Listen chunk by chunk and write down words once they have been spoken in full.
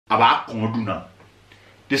About Konduna.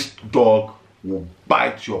 This dog will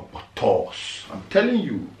bite your paws. I'm telling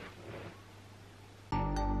you.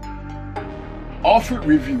 Outfit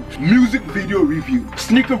reviews, music video reviews,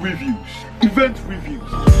 sneaker reviews, event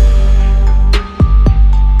reviews.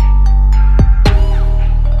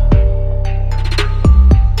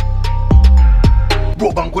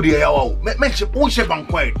 Bro, banko de yawo. Make sure we say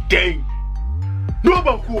banko e dang. No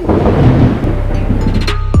banko.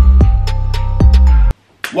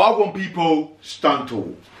 Welcome people,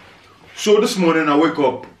 Stanto. So this morning I wake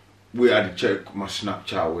up, we had to check my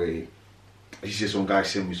Snapchat where he said some guy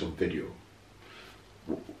sent me some video.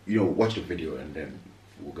 You know, watch the video and then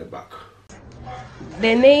we'll get back.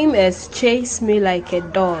 The name is Chase Me Like a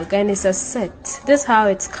Dog and it's a set. This is how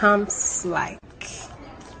it comes like.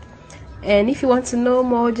 And if you want to know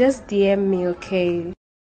more, just DM me, okay?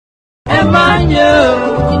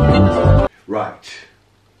 Right.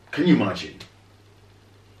 Can you imagine?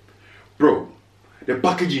 Bro, the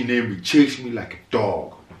packaging name be Chase Me Like a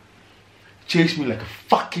Dog. Chase me like a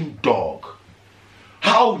fucking dog.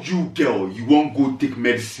 How you, girl, you won't go take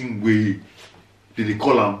medicine way? Did they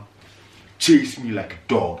call him? Chase me like a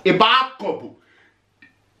dog. A bad couple.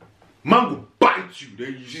 Man will bite you.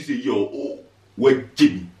 Then you just say, yo, oh, where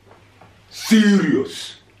Jimmy?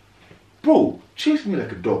 Serious. Bro, chase me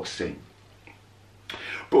like a dog saying.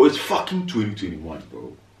 Bro, it's fucking 2021,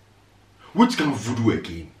 bro. Which kind of voodoo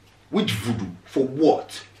again? Which voodoo? For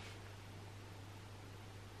what?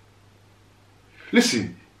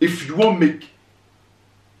 Listen, if you want to make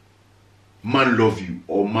man love you,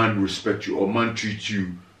 or man respect you, or man treat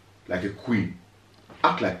you like a queen,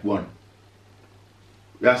 act like one.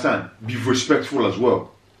 You understand? Be respectful as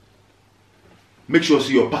well. Make sure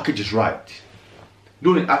your package is right.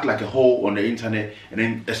 Don't act like a hoe on the internet and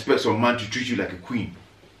then expect some man to treat you like a queen.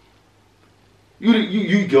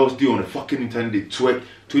 You girls stay on the fucking internet, they twerk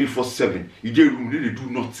 24/7. You get room, they do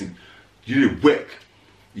nothing. You did work.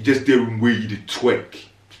 You just stay room where you did twerk.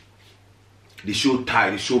 They show thigh,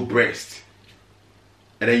 they show breast.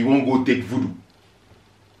 And then you won't go take voodoo.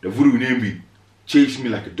 The voodoo name be Chase Me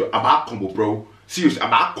Like a Dog. About combo, bro. Serious.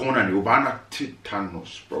 About corner, the Obana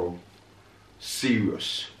Titanos, bro.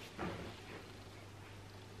 Serious.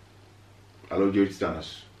 Hello, Jerry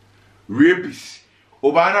Titanos. Rapists.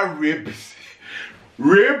 Obana rapists.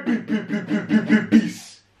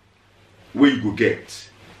 Rapists. Where you go get?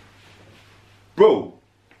 Bro.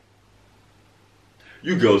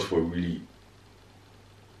 You girls for really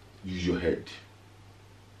use your head.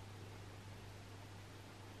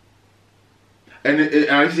 And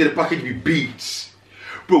I see the package be beats.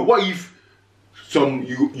 Bro, what if some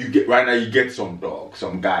you get right now, you get some dog,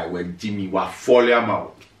 some guy when Jimmy was falling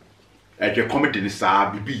out. Like you're coming to the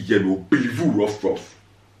side, be yellow, believe rough.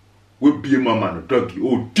 We be a man doggy.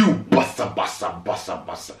 Oh, do bassa.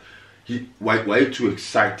 Why you too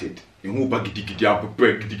excited? You move back giddy up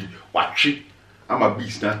prepared giddy. Watch it. I'm a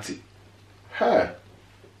beast natty. Hey.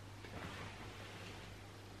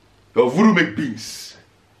 Your voodoo make beans.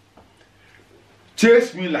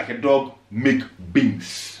 Chase me like a dog, make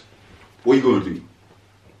beans. What you gonna do?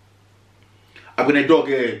 I'm gonna dog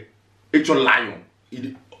it's a lion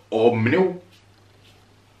or male.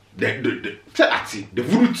 The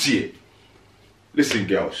voodoo tier. Listen,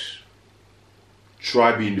 girls.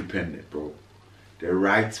 Try be independent, bro. The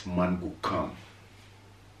right man will come.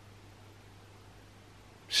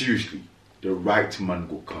 Seriously, the right man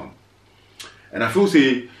will come. And I feel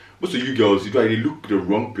say most of you girls, you they look the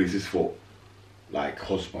wrong places for like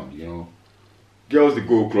husband, you know. Girls they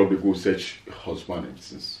go club, they go search husband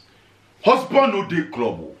instance. Husband no day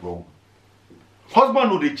club, bro.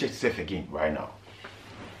 Husband no they check safe again right now.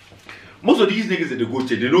 Most of these niggas that they go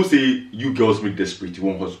check, they don't say you girls make desperate, you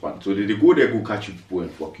want husband. So they go there, go catch you people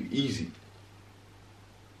and fuck you. Easy.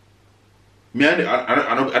 Me,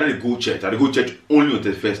 I don't go church. I go church only on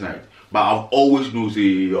the first night. But I've always know say,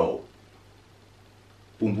 yo,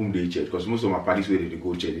 pum pum day church. Because most of my parties where they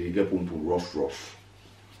go church, they get pum pum rough.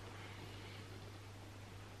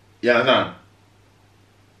 You understand?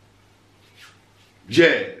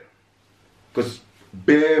 Yeah. Because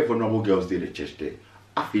bare vulnerable girls they the church there.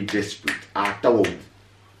 I feel desperate. I tell you.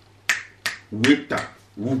 Wait up.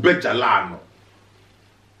 We bet you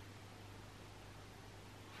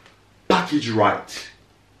package right,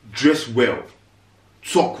 dress well,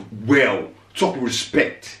 talk with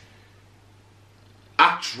respect,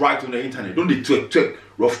 act right on the internet. Don't they twerk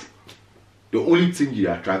rough. The only thing you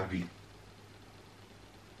attract be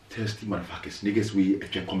thirsty motherfuckers, niggas we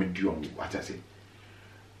actually comment on me. What I say?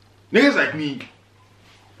 Niggas like me,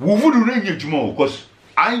 we would ring you tomorrow because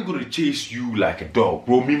I ain't gonna chase you like a dog,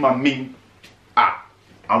 bro. Me, my mean,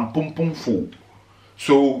 I'm pum pum full.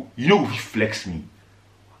 So you know if you flex me,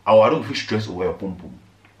 or I don't feel stress over your pum pum.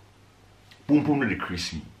 Pum pum no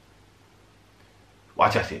decrease me.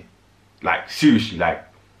 Watch I say. Like seriously, like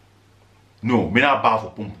no, me not bow for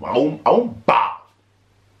pum pum. I won't bow.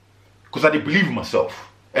 Because I believe in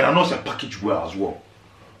myself. And I know it's a package well as well.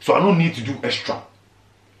 So I don't need to do extra.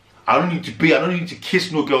 I don't need to pay, I don't need to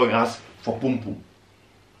kiss no girl and ask for pum pum.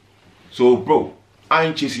 So bro, I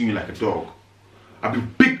ain't chasing you like a dog. I be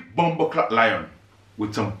big bumper clap lion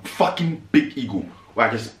with some fucking big ego where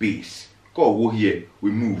I just space. Go here, we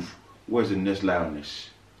move. Where's the next lioness?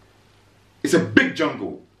 It's a big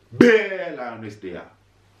jungle. Bare lioness there.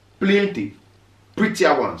 Plenty.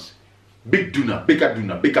 Prettier ones.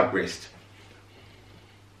 Bigger breast.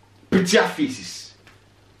 Prettier faces.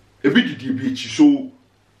 A bit DBH. So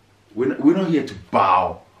we're not here to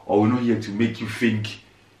bow, or we're not here to make you think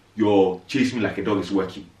your chase me like a dog is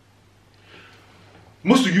working.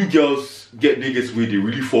 Most of you girls get niggas where they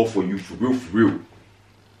really fall for you for real.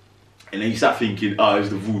 And then you start thinking, it's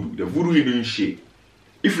the voodoo. The voodoo ain't doing shit.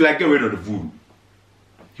 If you like get rid of the voodoo,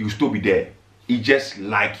 he will still be there. He just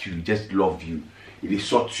like you, he just love you. It is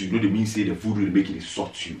sort you. You know the mean say the voodoo they make it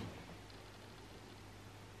sort you.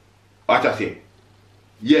 What I say?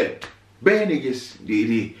 Yeah. Bare niggas,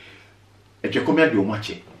 they come here, they watch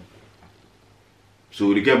it.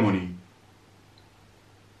 So they get money.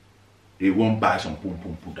 They won't buy some pum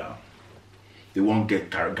pum down. They won't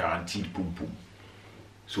get guaranteed pum pum.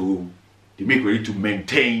 So they make ready to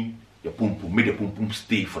maintain the pum pum, make the pum pum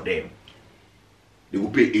stay for them. They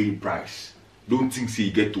will pay any price. Don't think say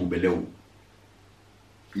you get to below.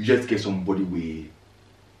 You just get somebody where you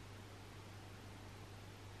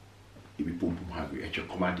be pum pum hungry at your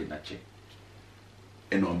command in that check.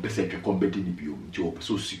 And on percent your combat in the job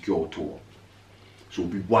so secure to. So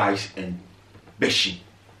be wise and beshy.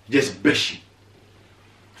 Just beshy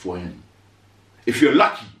for him. If you're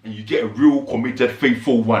lucky and you get a real committed,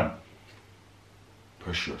 faithful one,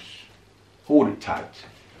 precious, hold it tight.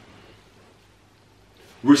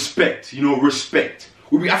 Respect, you know, respect.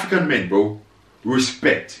 We be African men, bro.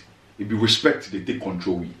 Respect. It be respect they take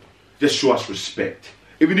control with. Just show us respect.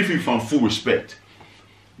 Even if you found full respect,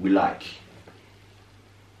 we like.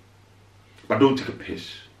 But don't take a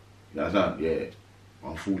piss. You understand? Yeah.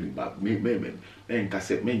 I'm fooling, but men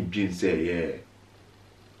cassette, men jeans say,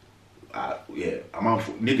 yeah, I'm out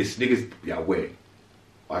for niggas be aware.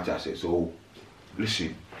 What I say. So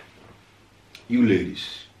listen, you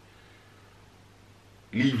ladies,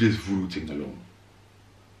 leave this voodoo thing alone.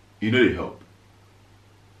 You know they help.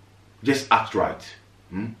 Just act right.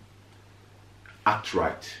 Act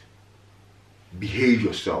right. Behave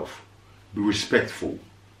yourself. Be respectful.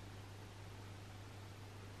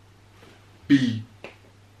 Be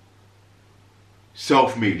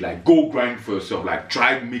self-made, like go grind for yourself, like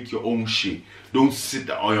try to make your own shit. Don't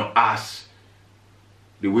sit on your ass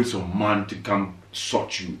they wait some man to come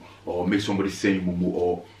sort you or make somebody send you mumu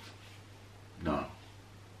or nah.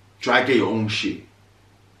 Try get your own shit.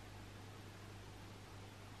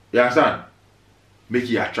 You understand? Make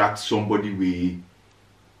it attract somebody where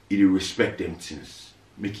it respect them things.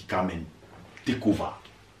 Make it come and take over.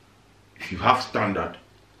 If you have standard,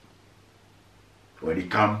 when they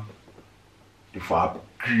come, they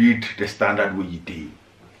create the standard where you did.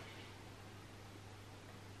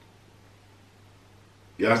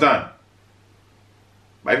 You understand?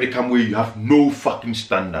 But if they come where you have no fucking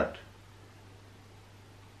standard,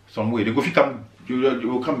 some way they go come, they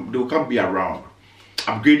will come be around.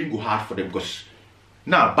 Upgrading go hard for them because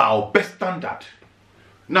now by our best standard,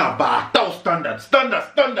 now by our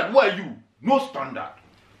standard, where are you? No standard.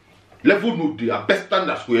 Level no day, our best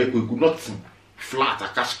standards where we could not see flat a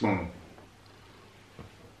cash down.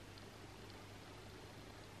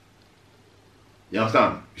 You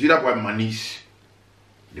understand? You see that why manies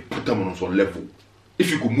they put them on some level. If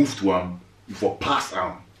you could move to them, you for pass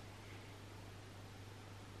them.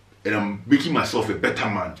 And I'm making myself a better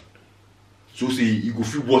man. So say you go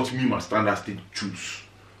feel what me my standards to choose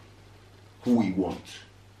who we want.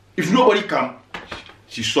 If nobody come,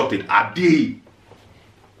 she sorted a day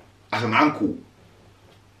as an uncle.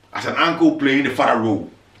 As an uncle playing the father role.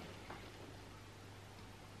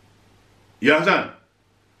 You understand?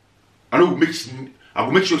 I will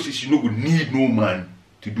make sure she no will need no man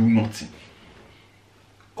to do nothing.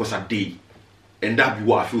 Cause a day. And that be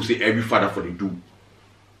what I feel say every father for they do.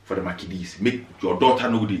 For the kiddies. Make your daughter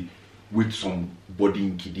know they with somebody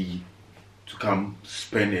in kiddie to come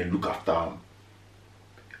spend and look after them.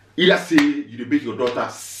 Either say you make your daughter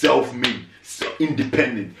self-made,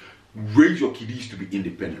 independent. Raise your kiddies to be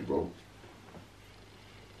independent, bro.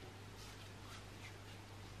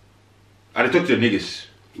 I talk to the niggas.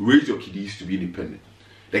 Raise your kiddies to be independent.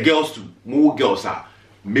 The girls too, more girls are,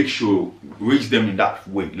 make sure, raise them in that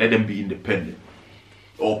way. Let them be independent.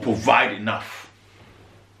 Or provide enough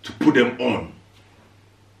to put them on.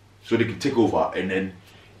 So they can take over and then,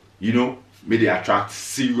 you know, may they attract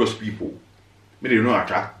serious people. May they not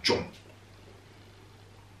attract junk.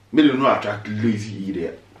 May they not attract lazy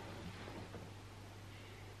idiot.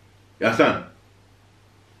 You understand?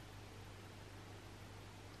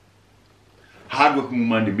 Hardworking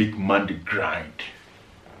woman, they make man the grind.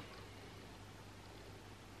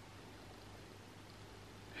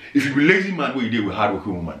 If you be lazy man, what you do with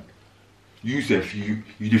hardworking woman, you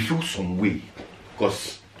feel some way.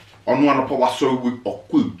 Because on one power sorry with or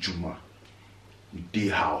quick juma, you day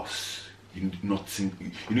house, you do nothing,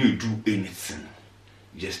 you know you do anything.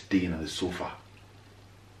 You just staying on the sofa.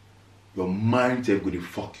 Your mind is going to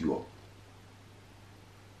fuck you up.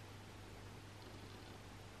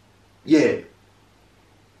 Yeah.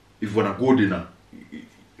 If you wanna go dinner,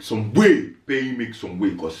 some way, pay make some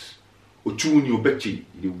way, cause Ochuni or Betchy,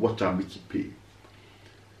 you watch and make you pay.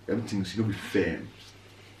 Everything's gonna be fair.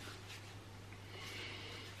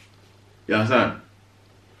 You understand?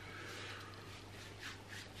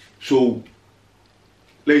 So,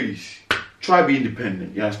 ladies, try be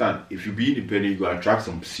independent. You understand? If you be independent, you attract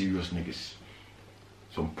some serious niggas,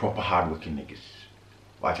 some proper hardworking niggas.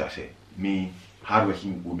 Watch I say, me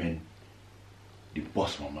hardworking women. They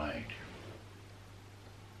bust my mind.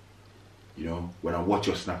 You know, when I watch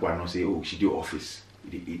your snap, I don't say, oh, she do office.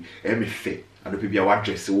 I'm fit. And the people I watch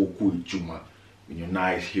dress so cool, Juma, in your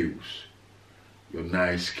nice heels, your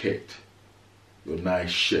nice skirt, your nice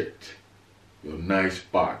shirt, your nice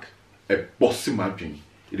bag. A bossy margin.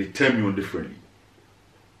 It tell me on differently.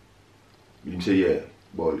 You say, yeah,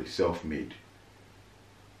 boy, self-made.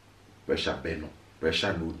 Pressure beno,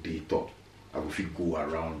 pressure no data. I will feel go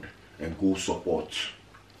around. And go support.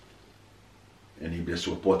 And if the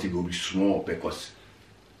support it will be small because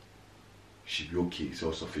she be okay,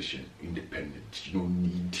 self-sufficient, independent. You don't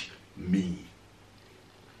need me.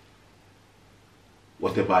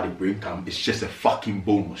 Whatever the brain come, it's just a fucking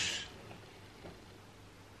bonus.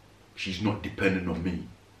 She's not dependent on me.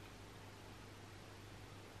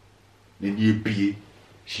 Then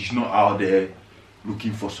she's not out there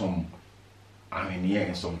looking for some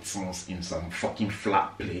and some things in some fucking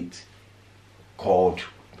flat plate called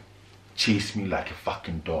chase me like a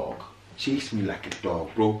fucking dog. Chase me like a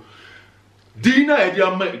dog, bro. Dina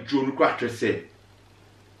Ediama John Cracker said,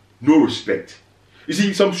 no respect. You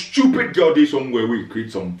see, some stupid girl there somewhere will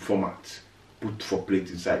create some format, put for plate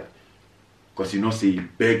inside. Because you know, say,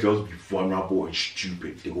 bad girls be vulnerable and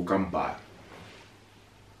stupid. They go come by.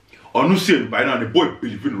 Or no say by now the boy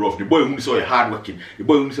believing rough, the boy only saw a hard working, the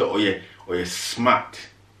boy only saw oh yeah smart.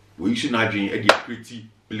 We should not drink a pretty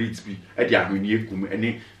plates be at the army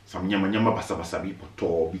and some yama basa be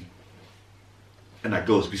potor be. And a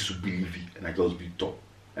girls be so believe and a girls be top.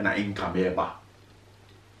 And I income ever.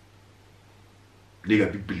 They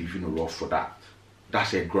gotta be believing rough for that.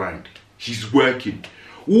 That's a grind. She's working.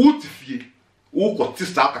 What if you got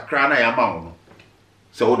this out a crana yama?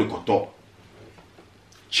 So what they got top.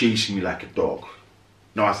 Chase me like a dog.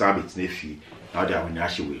 Now I saw it's nephew. Now they are when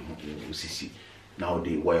actually see. Now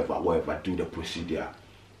they whatever do the procedure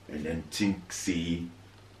and then think say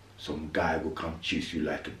some guy will come chase you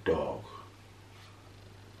like a dog.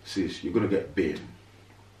 Sis, you're gonna get bitten.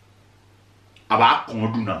 About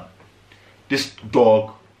Konduna, this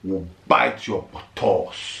dog will bite your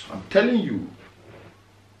paws. I'm telling you.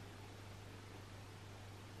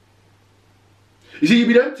 You see, it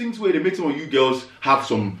be them things where they make some of you girls have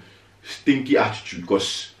some stinky attitude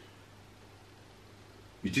because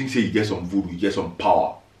you think say you get some voodoo, you get some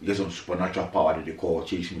power, you get some supernatural power that they call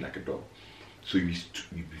chasing like a dog. So you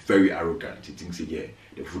be very arrogant. You think say yeah,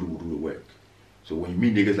 the voodoo will do the work. So when you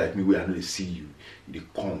meet niggas like me where I know they see you, they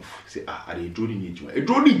conf say are they droning you? A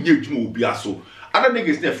droning you will be so. Other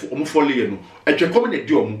niggas there for almost follow you know. And you come in the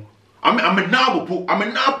deal. I'm a now pum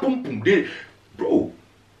pum. They bro.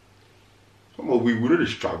 We really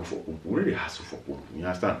struggle for pump, we really hustle for pump, you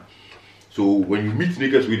understand? So when you meet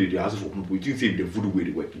niggas with the hustle for pump, you think say the voodoo way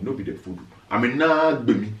they work, you know be the voodoo. I mean not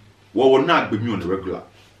be me. What will not be me on the regular.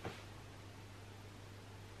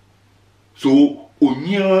 So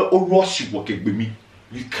onya or rush work with me.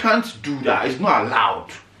 You can't do that, it's not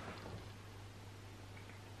allowed.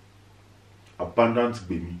 Abundance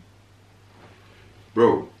baby.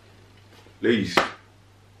 Bro, ladies.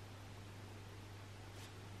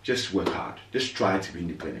 Just work hard. Just try to be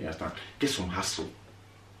independent. You understand? Get some hustle.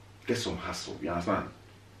 Get some hustle. You understand?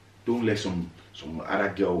 Don't let some other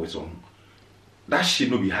girl with some that shit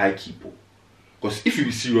no be high keeper. Because if you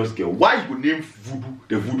be serious, girl, why you go name voodoo?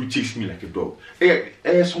 The voodoo chase me like a dog.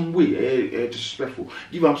 Some way, disrespectful.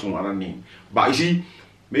 Give him some other name. But you see,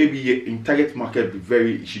 maybe in target market be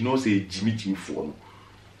very. She knows a Jimmy for.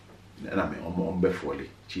 And I mean, I'm before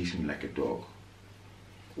chase me like a dog.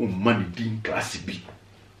 Oh, money didn't classy B.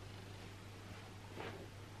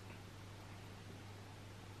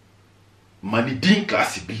 Money didn't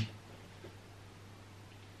classy B.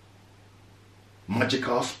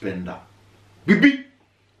 Magical spender. Bibi,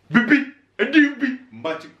 a DB,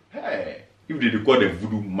 magic. Hey, if they call the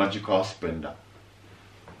voodoo magical spender.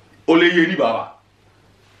 Ole yeni baba.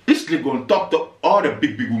 This nigga on top to all the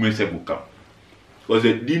big women say will come. Because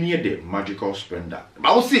they didn't the magical spender.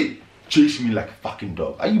 I will say, chase me like a fucking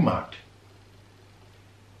dog. Are you mad?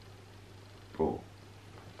 Bro,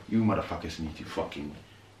 you motherfuckers need to fucking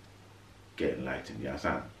get enlightened, you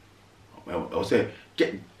understand? I'll say,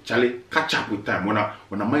 Charlie, catch up with time. When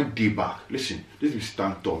I mind day back, listen, this is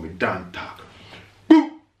stand tall, me damn tag.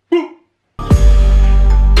 Boom, boom.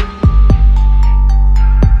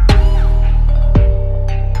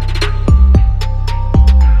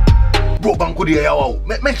 Bro, banko di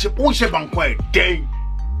yawa. Mention, who say banko? Dang.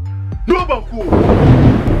 No banko.